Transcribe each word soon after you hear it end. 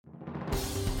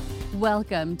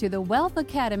Welcome to the Wealth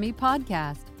Academy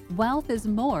podcast. Wealth is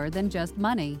more than just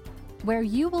money, where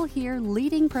you will hear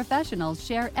leading professionals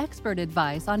share expert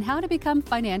advice on how to become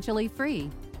financially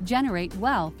free, generate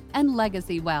wealth, and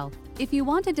legacy wealth. If you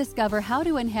want to discover how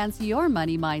to enhance your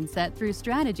money mindset through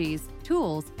strategies,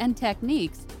 tools, and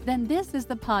techniques, then this is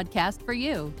the podcast for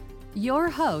you. Your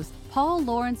host, Paul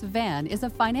Lawrence Vann, is a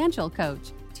financial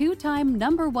coach, two-time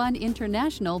 #1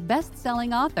 international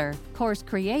best-selling author, course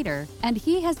creator, and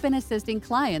he has been assisting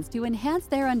clients to enhance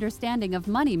their understanding of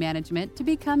money management to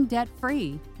become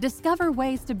debt-free, discover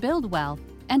ways to build wealth,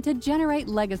 and to generate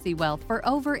legacy wealth for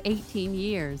over 18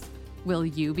 years. Will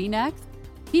you be next?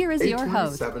 Here is your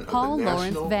host, Paul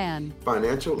Lawrence Vann.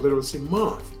 Financial Literacy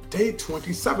Month, day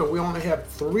 27. We only have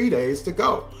 3 days to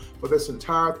go for this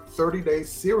entire 30-day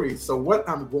series. So what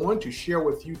I'm going to share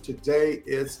with you today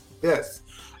is this.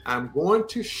 I'm going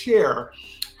to share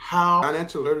how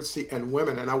financial literacy and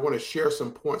women, and I want to share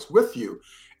some points with you.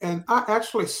 And I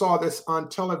actually saw this on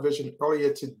television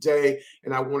earlier today,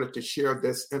 and I wanted to share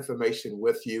this information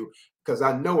with you because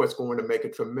I know it's going to make a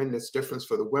tremendous difference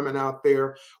for the women out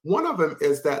there. One of them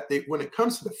is that when it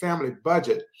comes to the family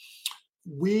budget,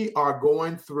 we are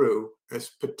going through, as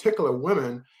particular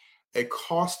women, a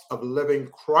cost of living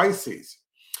crisis.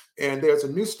 And there's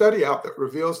a new study out that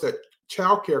reveals that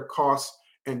childcare costs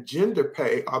and gender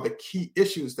pay are the key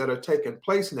issues that are taking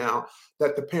place now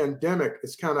that the pandemic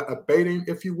is kind of abating,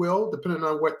 if you will, depending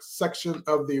on what section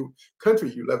of the country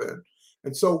you live in.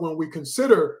 And so when we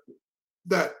consider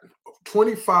that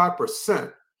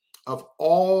 25% of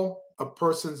all a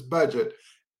person's budget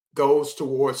goes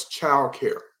towards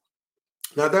childcare.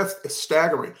 Now that's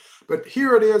staggering, but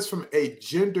here it is from a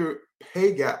gender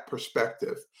pay gap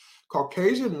perspective.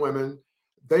 Caucasian women,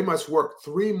 they must work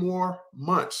 3 more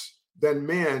months than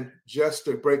men just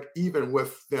to break even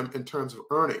with them in terms of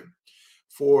earning.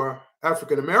 For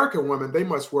African American women, they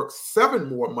must work 7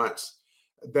 more months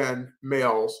than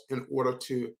males in order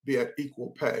to be at equal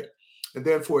pay. And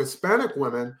then for Hispanic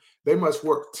women, they must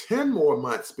work 10 more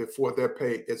months before their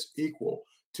pay is equal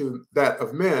to that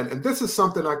of men. And this is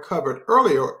something I covered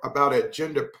earlier about a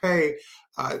gender pay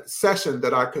session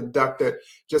that I conducted,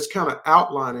 just kind of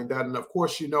outlining that. And of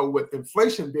course, you know, with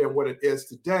inflation being what it is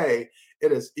today,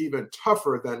 it is even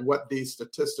tougher than what these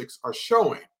statistics are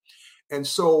showing. And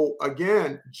so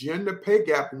again, gender pay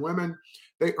gap, women,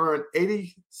 they earn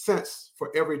 80 cents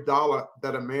for every dollar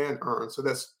that a man earns. So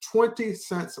that's 20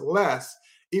 cents less,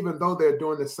 even though they're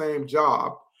doing the same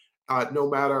job, no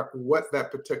matter what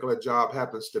that particular job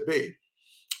happens to be.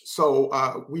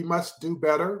 So we must do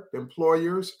better,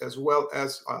 employers, as well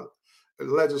as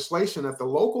legislation at the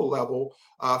local level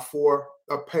for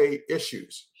pay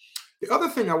issues. The other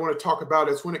thing I want to talk about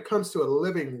is when it comes to a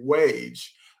living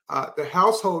wage, the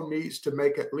household needs to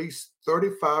make at least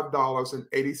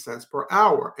 $35.80 per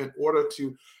hour in order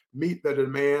to meet the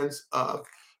demands of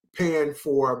paying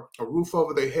for a roof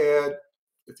over their head,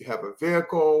 if you have a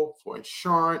vehicle, for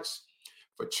insurance,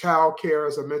 for childcare,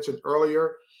 as I mentioned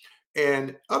earlier,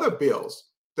 and other bills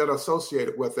that are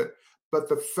associated with it. But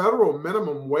the federal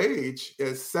minimum wage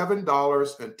is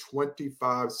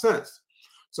 $7.25.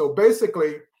 So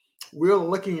basically, we're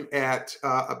looking at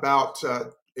about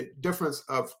a difference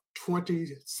of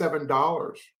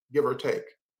 $27, give or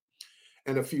take,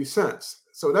 and a few cents.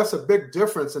 So that's a big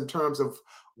difference in terms of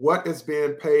what is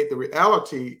being paid, the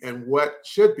reality, and what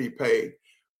should be paid.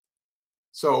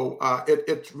 So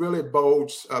it really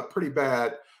bodes pretty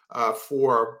bad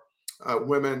for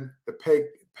women, the pay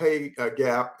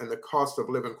gap and the cost of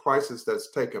living crisis that's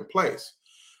taken place.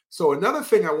 So another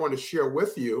thing I want to share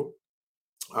with you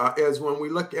is when we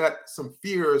look at some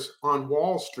fears on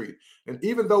Wall Street. And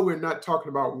even though we're not talking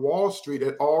about Wall Street,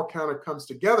 it all kind of comes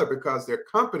together because they're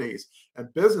companies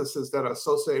and businesses that are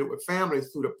associated with families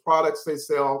through the products they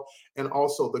sell and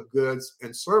also the goods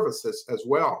and services as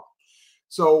well.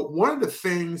 So one of the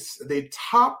things, the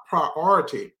top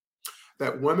priority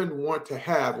that women want to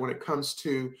have when it comes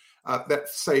to that,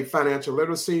 say, financial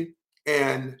literacy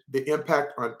and the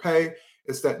impact on pay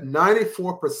is that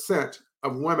 94%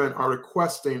 of women are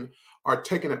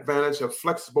taking advantage of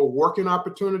flexible working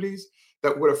opportunities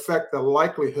that would affect the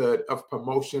likelihood of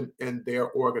promotion in their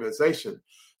organization.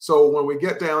 So when we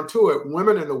get down to it,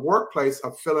 women in the workplace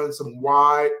are feeling some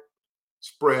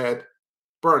widespread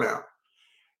burnout.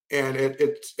 And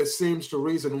it seems to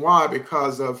reason why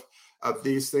because of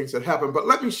these things that happen. But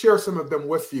let me share some of them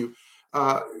with you.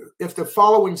 If the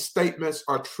following statements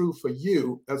are true for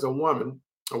you as a woman,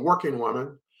 a working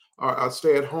woman, or a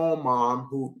stay-at-home mom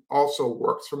who also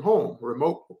works from home,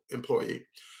 remote employee,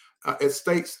 it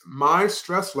states, my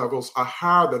stress levels are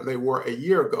higher than they were a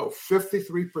year ago.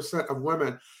 53% of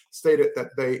women stated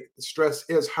that the stress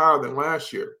is higher than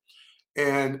last year.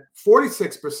 And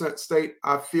 46% state,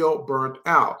 I feel burnt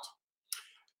out.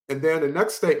 And then the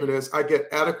next statement is, I get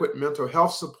adequate mental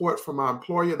health support from my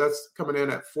employer. That's coming in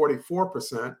at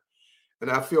 44%. And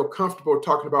I feel comfortable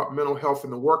talking about mental health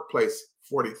in the workplace,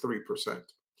 43%.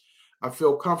 I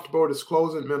feel comfortable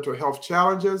disclosing mental health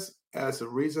challenges as a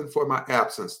reason for my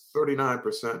absence,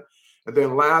 39%. And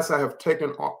then last, I have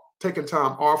taken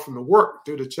time off from the work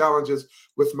due to challenges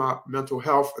with my mental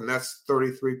health, and that's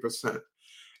 33%.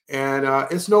 And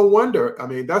it's no wonder. I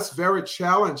mean, that's very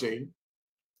challenging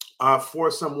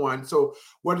for someone. So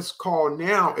what is called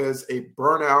now is a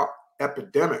burnout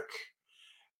epidemic.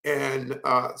 And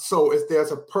so if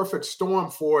there's a perfect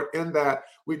storm for it, in that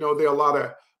we know there are a lot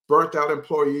of burnt out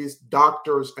employees,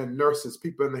 doctors and nurses,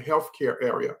 people in the healthcare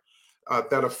area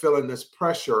that are feeling this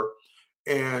pressure.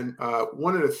 And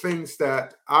one of the things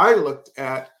that I looked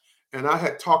at, and I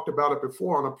had talked about it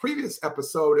before on a previous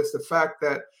episode, is the fact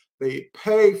that the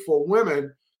pay for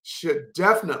women should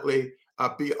definitely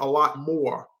be a lot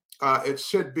more. It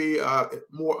should be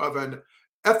more of an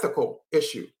ethical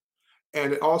issue.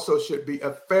 And it also should be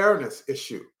a fairness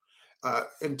issue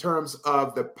in terms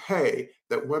of the pay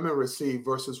that women receive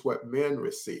versus what men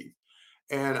receive.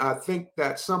 And I think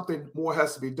that something more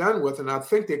has to be done with. And I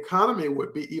think the economy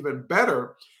would be even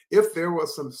better if there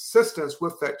was some assistance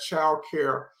with that child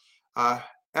care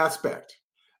aspect.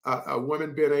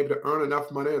 Women being able to earn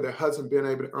enough money, or their husband being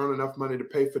able to earn enough money to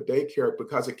pay for daycare,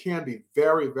 because it can be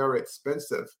very, very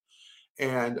expensive.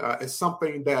 And it's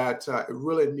something that it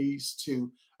really needs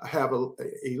to have a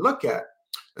look at.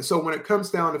 And so when it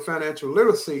comes down to financial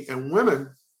literacy and women,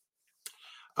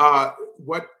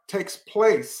 what takes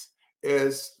place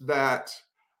is that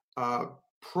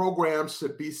programs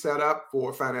should be set up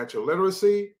for financial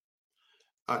literacy.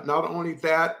 Not only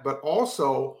that, but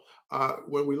also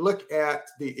when we look at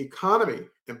the economy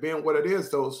and being what it is,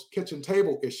 those kitchen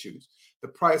table issues, the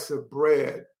price of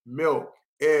bread, milk,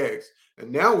 eggs,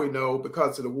 and now we know,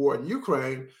 because of the war in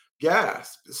Ukraine,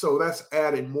 gas. So that's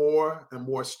adding more and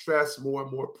more stress, more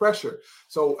and more pressure.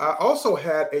 So I also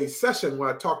had a session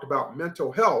where I talked about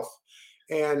mental health,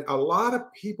 and a lot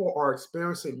of people are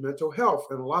experiencing mental health,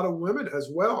 and a lot of women as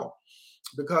well,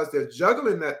 because they're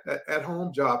juggling that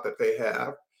at-home job that they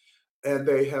have, and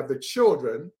they have the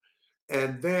children,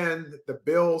 and then the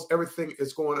bills, everything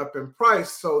is going up in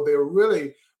price. So they're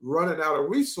really running out of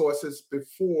resources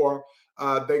before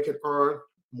they can earn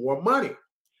more money.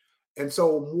 And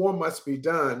so more must be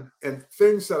done, and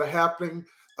things that are happening,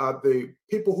 the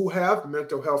people who have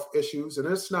mental health issues, and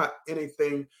it's not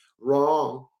anything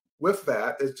wrong with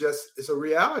that, it's a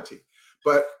reality.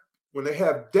 But when they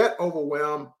have debt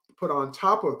overwhelm put on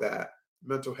top of that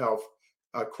mental health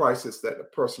crisis that a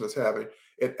person is having,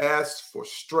 it adds for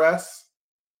stress,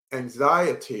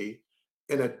 anxiety,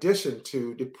 in addition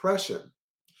to depression.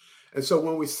 And so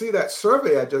when we see that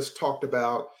survey I just talked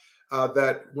about,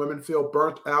 that women feel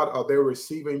burnt out, are they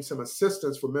receiving some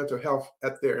assistance for mental health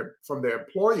from their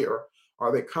employer?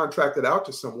 Are they contracted out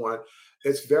to someone?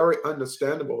 It's very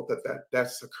understandable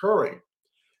that's occurring.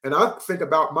 And I think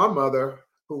about my mother,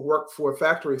 who worked for a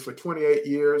factory for 28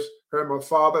 years. Her and my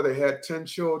father, they had 10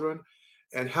 children.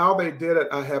 And how they did it,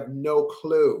 I have no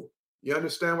clue. You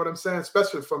understand what I'm saying?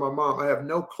 Especially for my mom, I have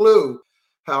no clue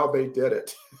how they did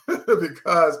it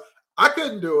because I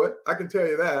couldn't do it. I can tell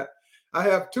you that. I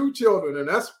have 2 children, and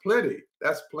that's plenty.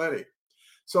 That's plenty.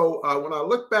 So when I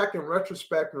look back in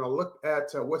retrospect and I look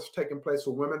at what's taking place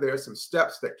for women, there are some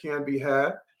steps that can be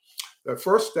had. The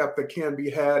first step that can be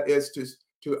had is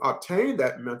to obtain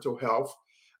that mental health,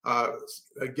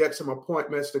 get some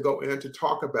appointments to go in to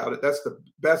talk about it. That's the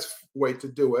best way to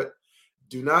do it.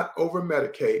 Do not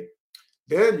over-medicate.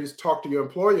 Then you talk to your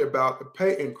employer about a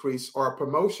pay increase or a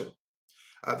promotion.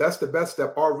 That's the best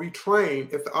step. Or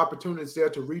retrain if the opportunity is there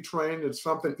to retrain in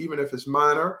something, even if it's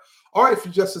minor. Or if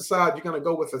you just decide you're going to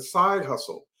go with a side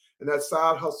hustle. And that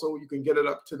side hustle, you can get it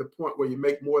up to the point where you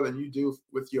make more than you do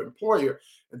with your employer.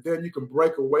 And then you can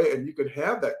break away and you can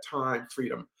have that time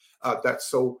freedom that's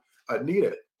so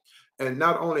needed. And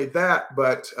not only that,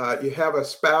 but you have a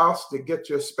spouse, to get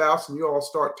your spouse and you all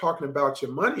start talking about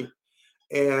your money.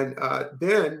 And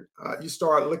then you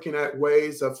start looking at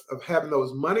ways of having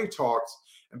those money talks.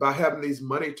 And by having these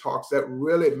money talks, that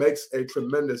really makes a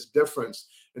tremendous difference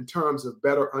in terms of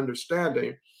better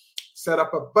understanding. Set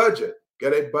up a budget,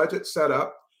 get a budget set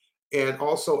up, and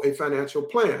also a financial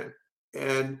plan.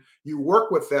 And you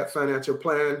work with that financial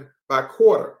plan by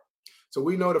quarter. So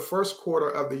we know the first quarter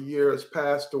of the year has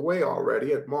passed away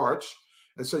already at March.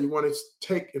 And so you want to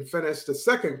take and finish the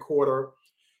second quarter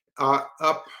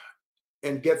up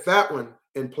and get that one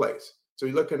in place. So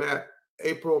you're looking at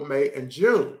April, May, and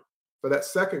June for that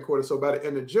second quarter. So by the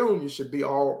end of June, you should be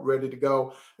all ready to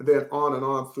go, and then on and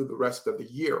on through the rest of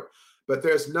the year. But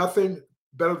there's nothing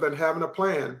better than having a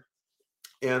plan,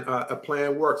 and a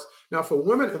plan works. Now, for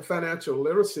women in financial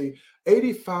literacy,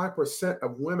 85%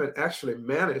 of women actually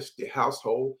manage the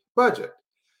household budget.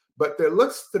 But there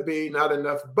looks to be not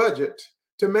enough budget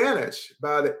to manage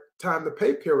by the time the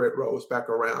pay period rolls back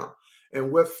around.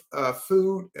 And with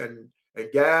food and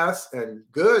gas and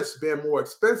goods being more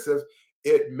expensive,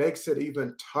 it makes it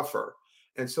even tougher.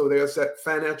 And so there's that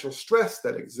financial stress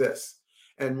that exists.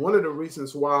 And one of the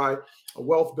reasons why a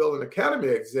Wealth Building Academy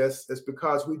exists is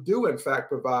because we do, in fact,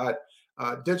 provide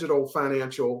digital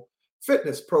financial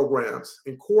fitness programs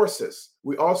and courses.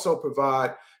 We also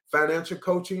provide financial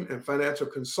coaching and financial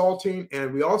consulting.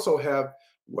 And we also have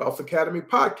Wealth Academy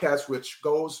podcast, which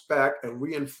goes back and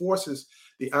reinforces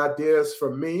the ideas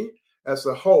from me as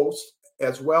a host,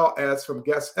 as well as from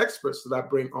guest experts that I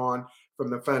bring on from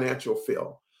the financial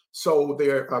field. So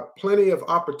there are plenty of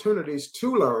opportunities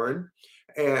to learn.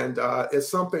 And it's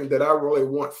something that I really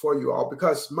want for you all,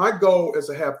 because my goal is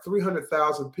to have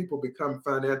 300,000 people become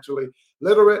financially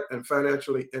literate and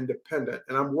financially independent.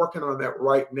 And I'm working on that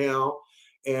right now.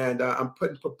 And I'm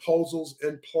putting proposals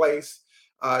in place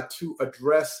to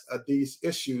address these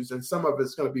issues. And some of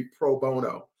it's going to be pro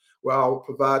bono, where I'll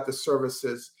provide the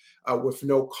services with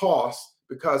no cost,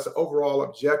 because the overall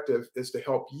objective is to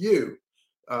help you,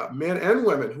 men and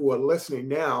women who are listening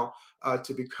now,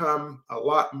 to become a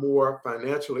lot more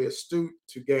financially astute,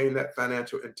 to gain that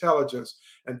financial intelligence,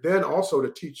 and then also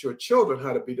to teach your children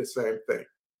how to be the same thing.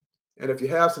 And if you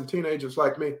have some teenagers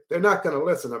like me, they're not going to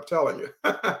listen, I'm telling you.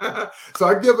 So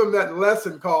I give them that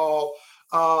lesson called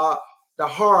the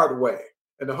hard way.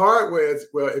 And the hard way is,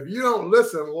 well, if you don't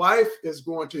listen, life is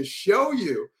going to show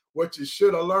you what you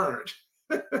should have learned.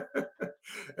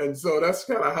 And so that's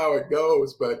kind of how it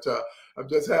goes. But I'm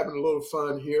just having a little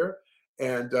fun here.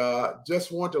 And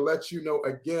just want to let you know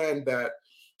again that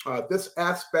this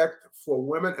aspect for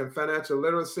women and financial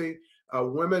literacy,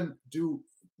 women do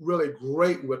really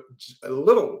great with a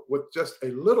little, with just a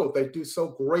little. They do so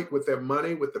great with their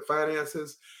money, with the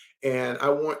finances. And I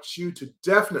want you to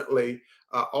definitely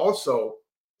also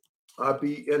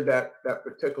be in that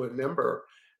particular number.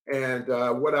 And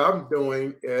what I'm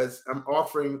doing is I'm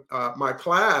offering my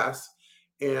class.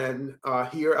 And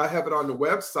here I have it on the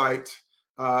website,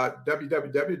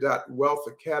 www.Wealth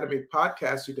Academy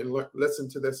Podcast. You can listen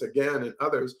to this again and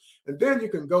others. And then you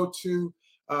can go to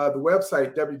the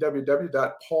website,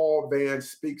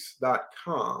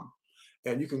 www.paulvanspeaks.com.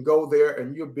 And you can go there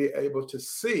and you'll be able to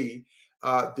see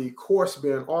the course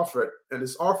being offered. And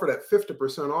it's offered at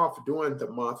 50% off during the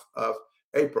month of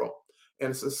April.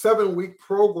 And it's a 7-week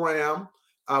program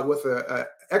with an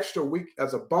extra week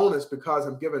as a bonus, because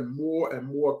I'm giving more and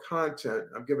more content.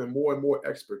 I'm giving more and more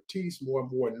expertise, more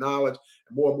and more knowledge,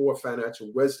 and more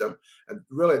financial wisdom. And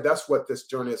really, that's what this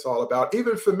journey is all about.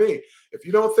 Even for me, if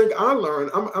you don't think I learn,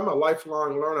 I'm a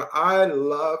lifelong learner. I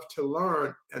love to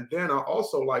learn. And then I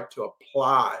also like to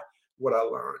apply what I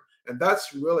learn. And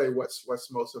that's really what's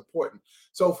most important.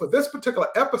 So for this particular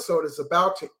episode, it's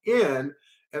about to end.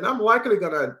 And I'm likely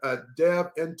going to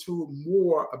delve into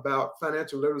more about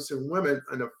financial literacy in women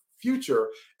in a future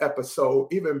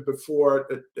episode, even before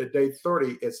the day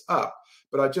 30 is up.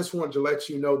 But I just wanted to let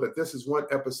you know that this is one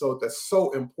episode that's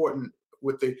so important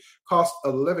with the cost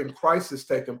of living crisis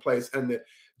taking place and the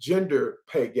gender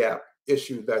pay gap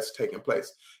issue that's taking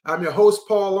place. I'm your host,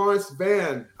 Paul Lawrence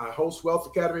Vann. I host Wealth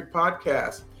Academy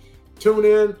Podcast. Tune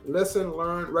in, listen,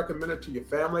 learn, recommend it to your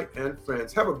family and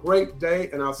friends. Have a great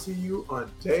day, and I'll see you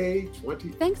on day 20.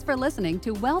 Thanks for listening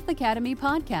to Wealth Academy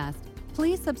Podcast.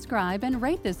 Please subscribe and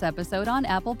rate this episode on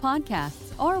Apple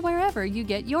Podcasts or wherever you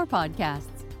get your podcasts.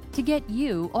 To get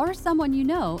you or someone you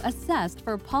know assessed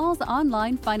for Paul's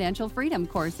online financial freedom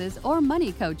courses or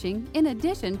money coaching, in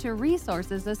addition to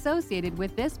resources associated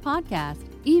with this podcast,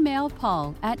 email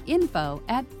Paul at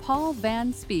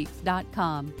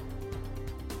info@paulvanspeaks.com.